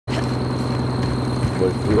You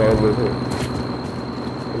got over here.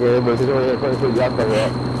 Okay, but you don't have to y'all cover up.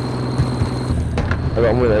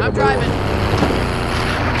 I'm driving.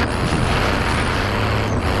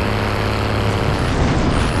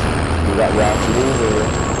 You got y'all moving.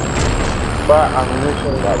 But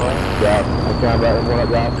ammunition, Like, yeah, I can't back one up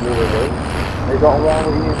y'all moving, right? They got one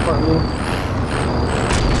with you in front of me.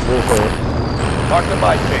 Mark the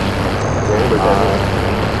buy station. We're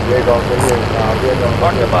going to here.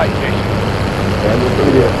 Mark the buy station. Yeah, you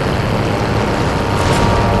see it.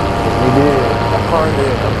 We did. The car did.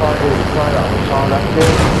 The car did. The car out. The car left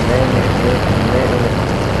there. Man.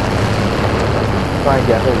 Try and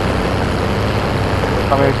get home.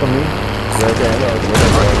 Come here to me.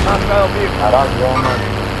 Hostile vehicle. I don't know, man.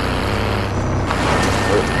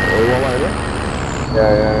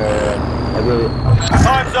 Yeah. I did it.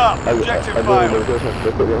 Time's up. Objective failed.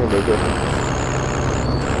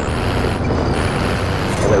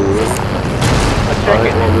 I check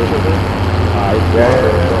it.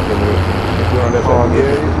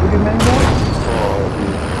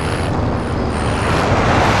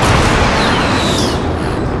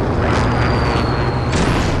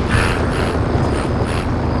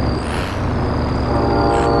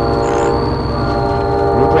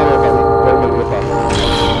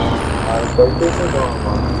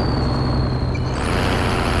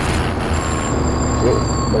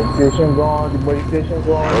 Station gone, the body station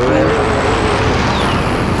gone.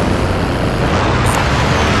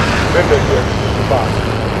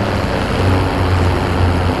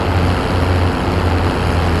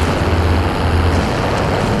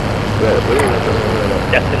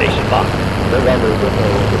 Destination box.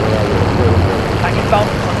 Package bound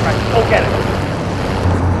contract. Go get it.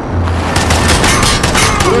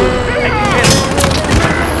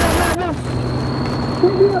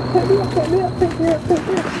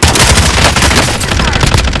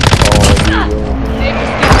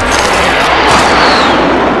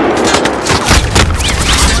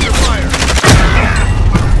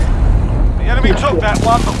 The enemy took that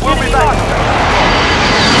one, but we'll be back.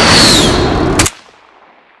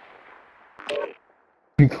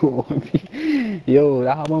 Cool. Yo,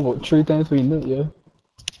 that happened about 3 times we knew, yo.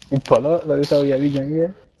 We pull up, like that's how we got me drink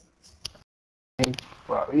here.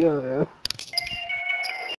 Wow, yeah.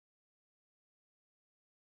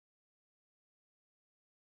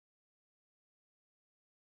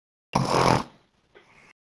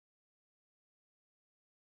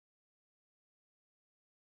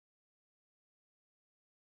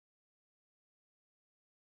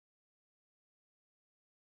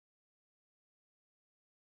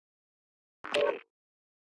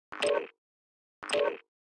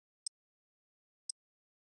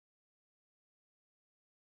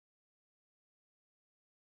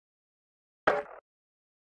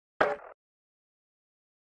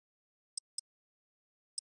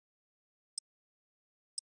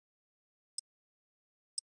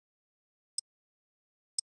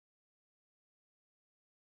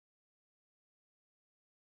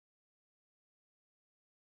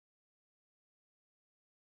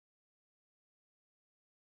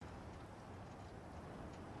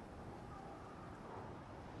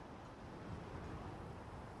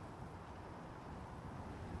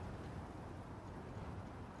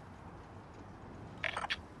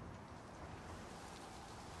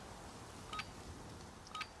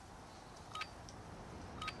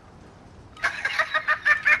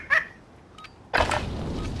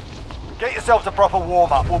 Get yourselves a proper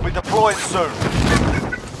warm-up. We'll be deploying soon.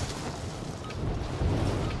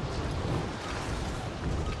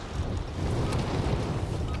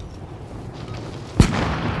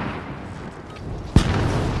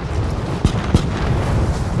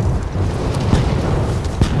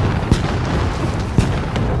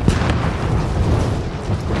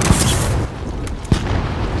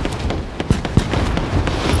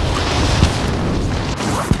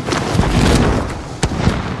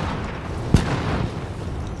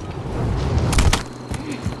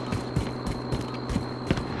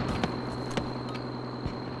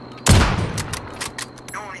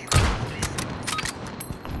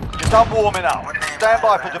 Done warming up. Stand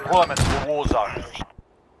by for deployment to the war zone.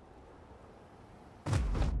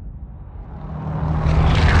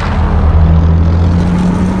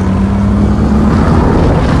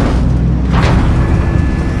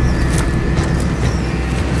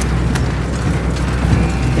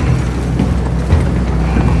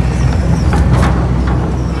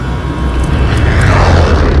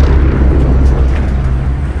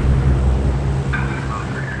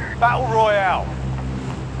 Battle Royale.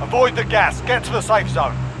 Avoid the gas. Get to the safe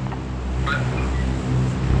zone.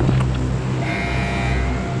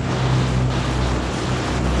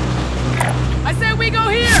 I said we go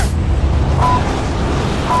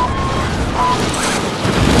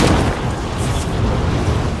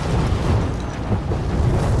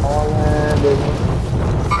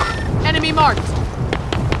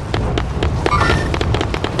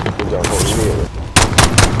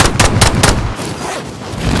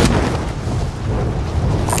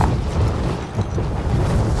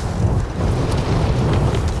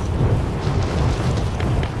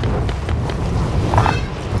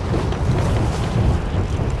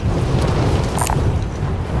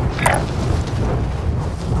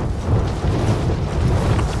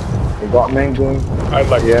got main game. I'd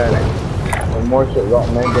like Yeah, and more shit got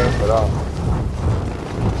main game for that.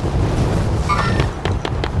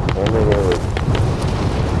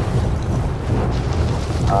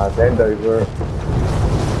 Then they were.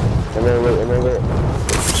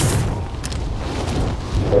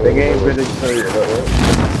 The game really clear,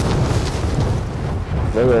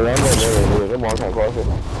 cái món thằng có gì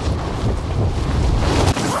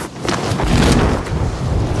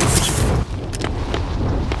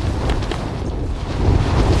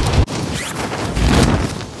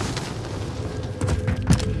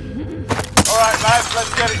Alright lads,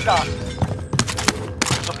 let's get it done.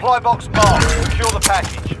 Supply box marked. Secure the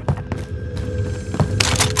package.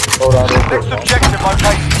 hold on Next objective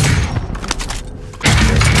located.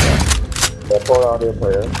 hold on there,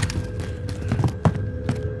 player.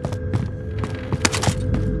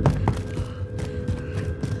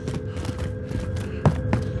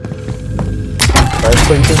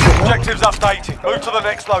 Objectives updated. Move to the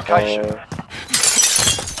next location.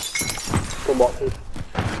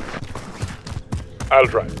 I'll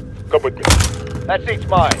drive. Come with me. That seat's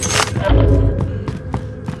mine.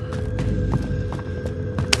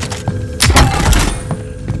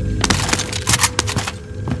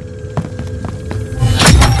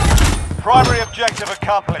 Primary objective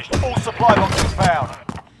accomplished. All supply boxes found.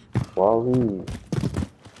 Wally.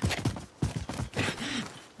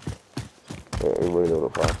 Yeah, we really know the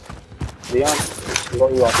price. Leon, you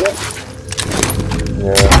got you off yet?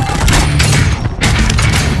 Yeah.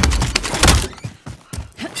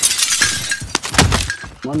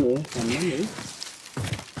 Money.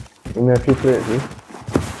 Give me a few plates, dude.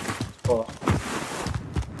 Oh.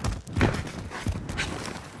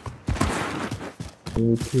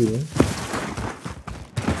 Me too, eh?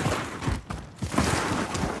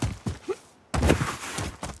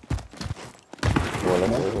 Well,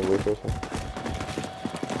 that's a good question.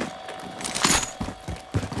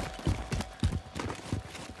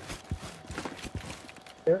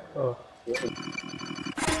 Oh.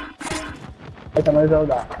 Ay, tama daw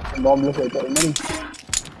da. Bomb lo sa ito.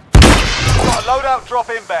 Got a loadout drop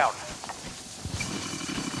inbound.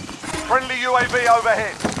 Friendly UAV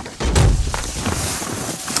overhead.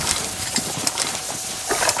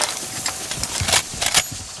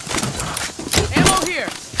 Ammo here.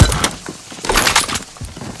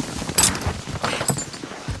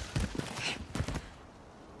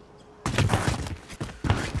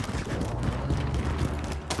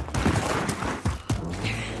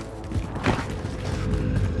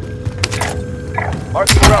 Mark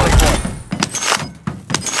the rally point.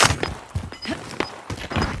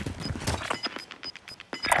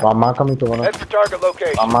 Mama coming to one. Head for target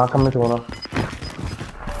location. Mama coming to one.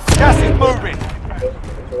 Gas is moving.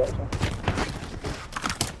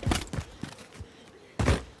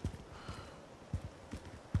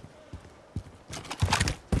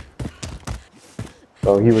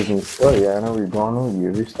 So he was in. Oh yeah, I know we're going on.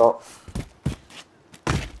 You stop.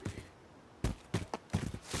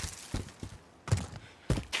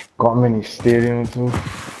 Got many stadium too.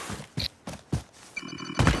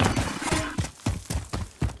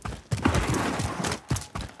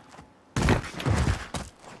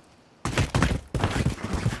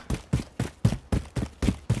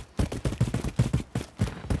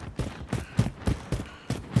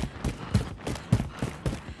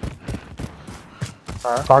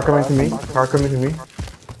 Car coming to me. Car coming to me.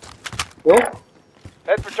 What?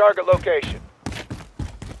 Head for target location.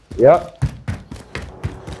 Yep.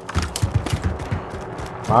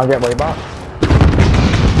 I'll get way back.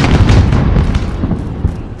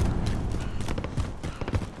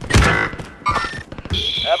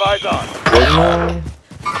 Have eyes on.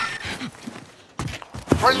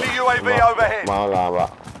 Friendly UAV overhead. Mau là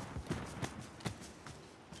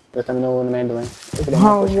Just let me know when the man doing.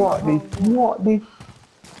 What the?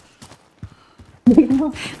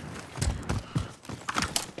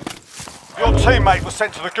 Your teammate was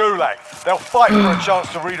sent to the gulag. They'll fight for a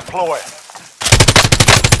chance to redeploy.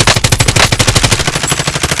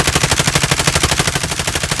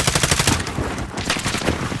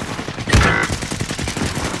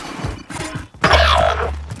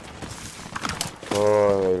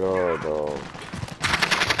 oh my god, dog.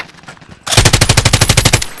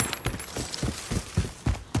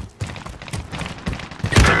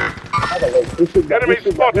 Enemy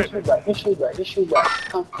spotted. He shoot back.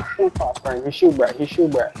 Come fast, friend. He shoot back. Your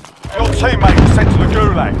teammate was sent to the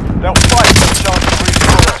gulag. They'll fight for a chance to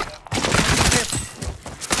redeploy.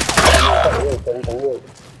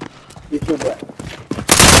 He shoot back.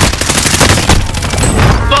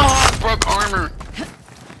 Broke armor.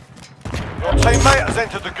 Your teammate has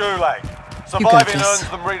entered the gulag. Surviving this. earns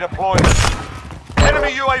them redeployment.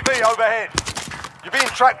 Enemy UAV overhead. You're being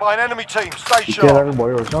tracked by an enemy team. Stay Get sharp.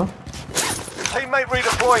 everybody or something. Teammate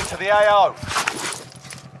redeploying to the AO.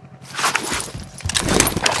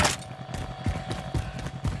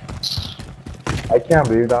 I can't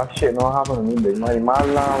believe that shit not happened to me, big man. My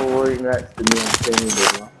line was right next to me and saying me,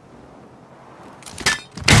 big man.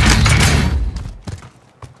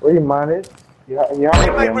 Where your man is?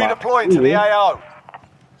 Teammate redeploying to the AO.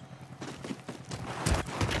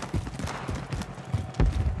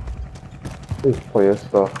 This player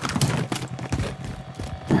stuff.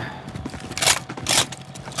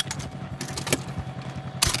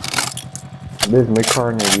 This is my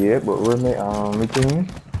car yeah, but we're making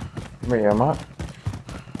me am at.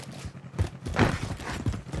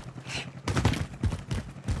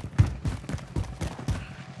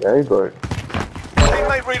 Very good.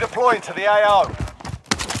 Teammate redeploying to the AO.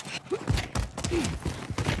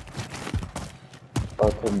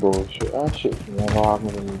 That's some bullshit. That shit's never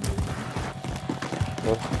happened to me.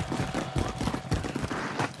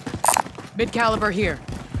 Mid caliber here.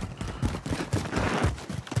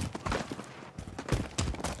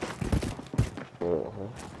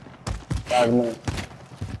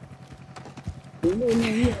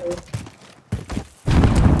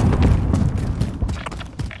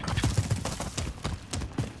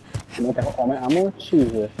 Mà tại họ mày ám nó chửi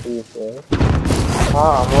rồi, thì thế. I'm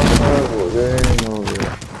on terrible. There ain't no way.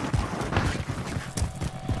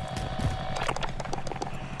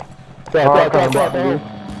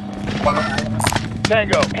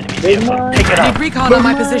 Tango. Big man. Take it Need out. recon on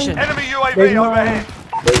my position. Enemy UAV overhead.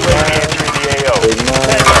 UAV entering the AO. Big man.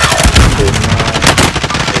 Big man.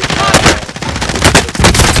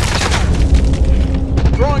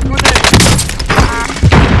 Throwing grenade.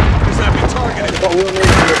 Is that be targeted?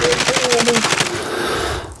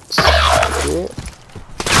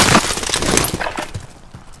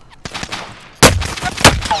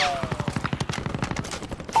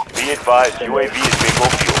 Be advised, UAV is bingo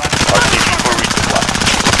fuel. RTB for resupply.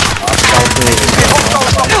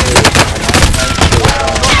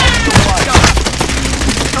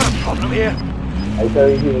 Problem here. I tell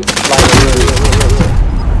you, he was flying.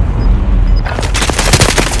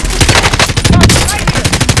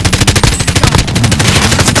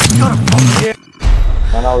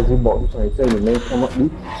 Man, I was in box, so I said, you may come up,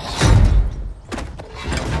 dude.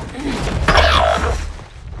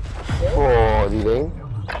 Oh, gì đấy?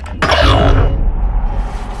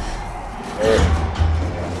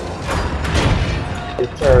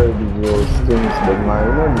 It's terrible, those things, but my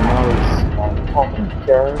one now is talking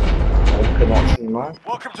care. I cannot see man.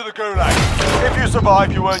 Welcome to the Gulag. If you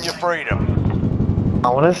survive, you earn your freedom. I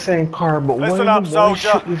want to say car, but Listen up,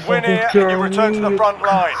 soldier. Win here and you return to the front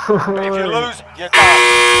line. But if you lose, you're done.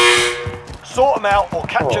 Sort them out or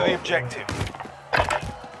capture the objective.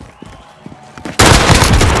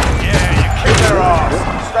 Yeah, you kick their ass.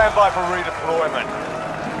 Stand by for redeployment.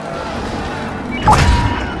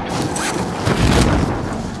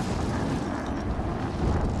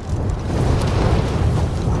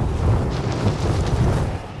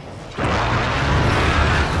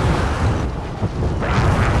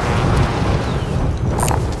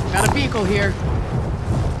 Got a vehicle here.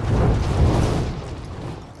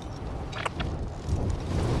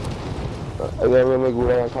 I gotta make go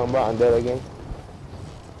and come back and dead again.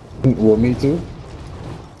 Well, me too.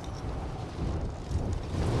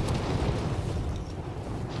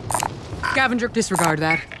 Scavenger, disregard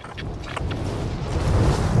that.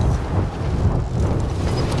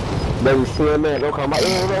 Baby, see man, don't come back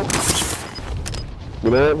here, bro. The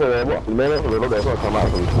man, don't come back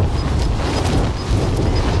from you.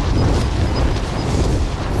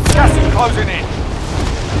 Gas is closing in.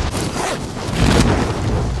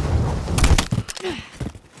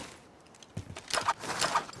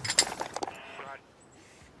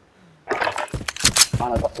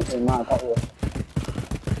 Mana tak pusing, mana tak ya.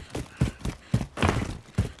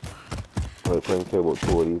 We're playing care about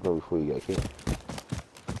 2 of these before you get killed.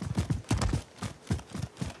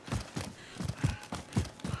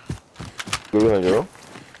 Give me a girl.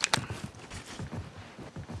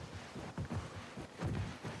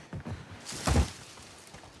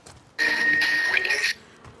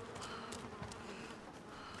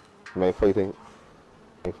 Man fighting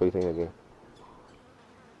again.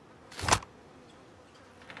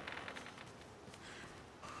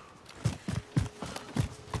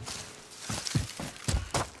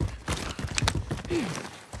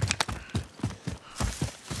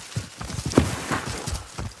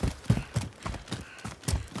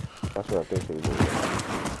 That's what I think he did.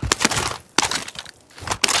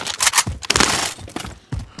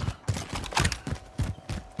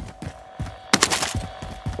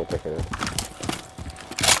 I'll check it out.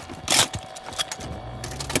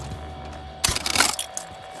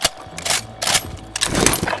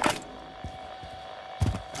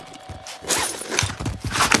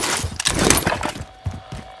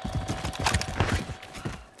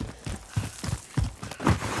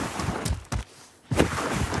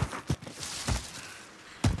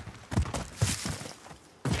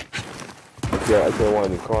 I can't want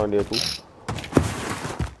in the car in there too.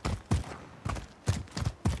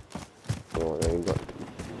 Oh, I ain't got it.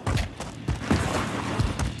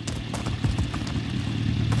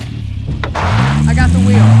 I got the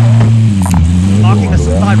wheel. Marking a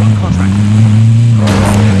supply run contract.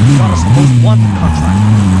 Got us most wanted contract.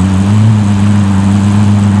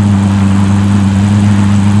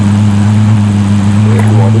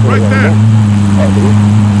 Right there.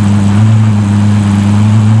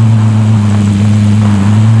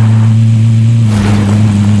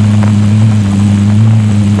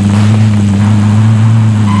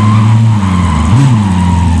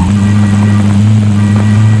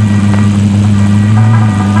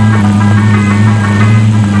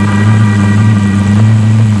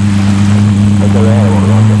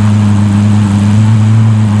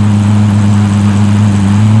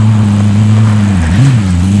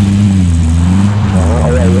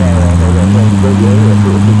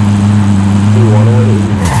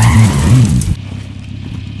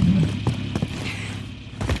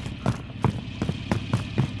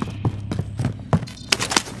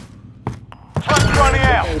 Truck's running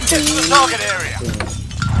out. Get to the target area.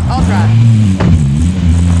 I'll drive.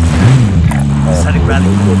 Setting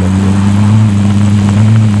rally.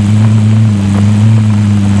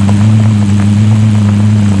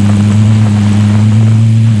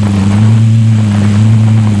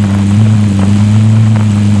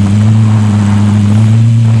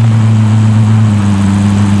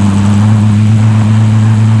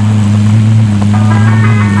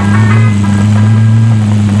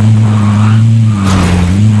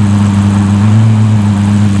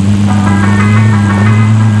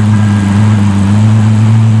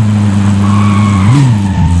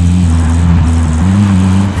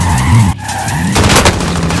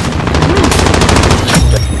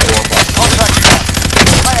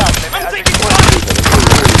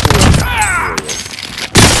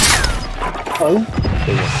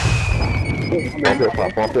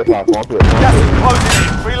 Gas is closing in.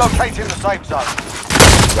 Relocating the safe zone.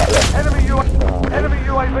 Enemy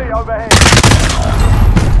UAV overhead.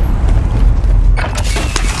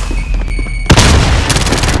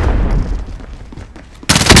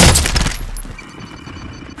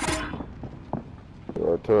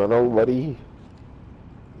 Turn on, buddy.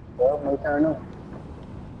 Well, no turn on.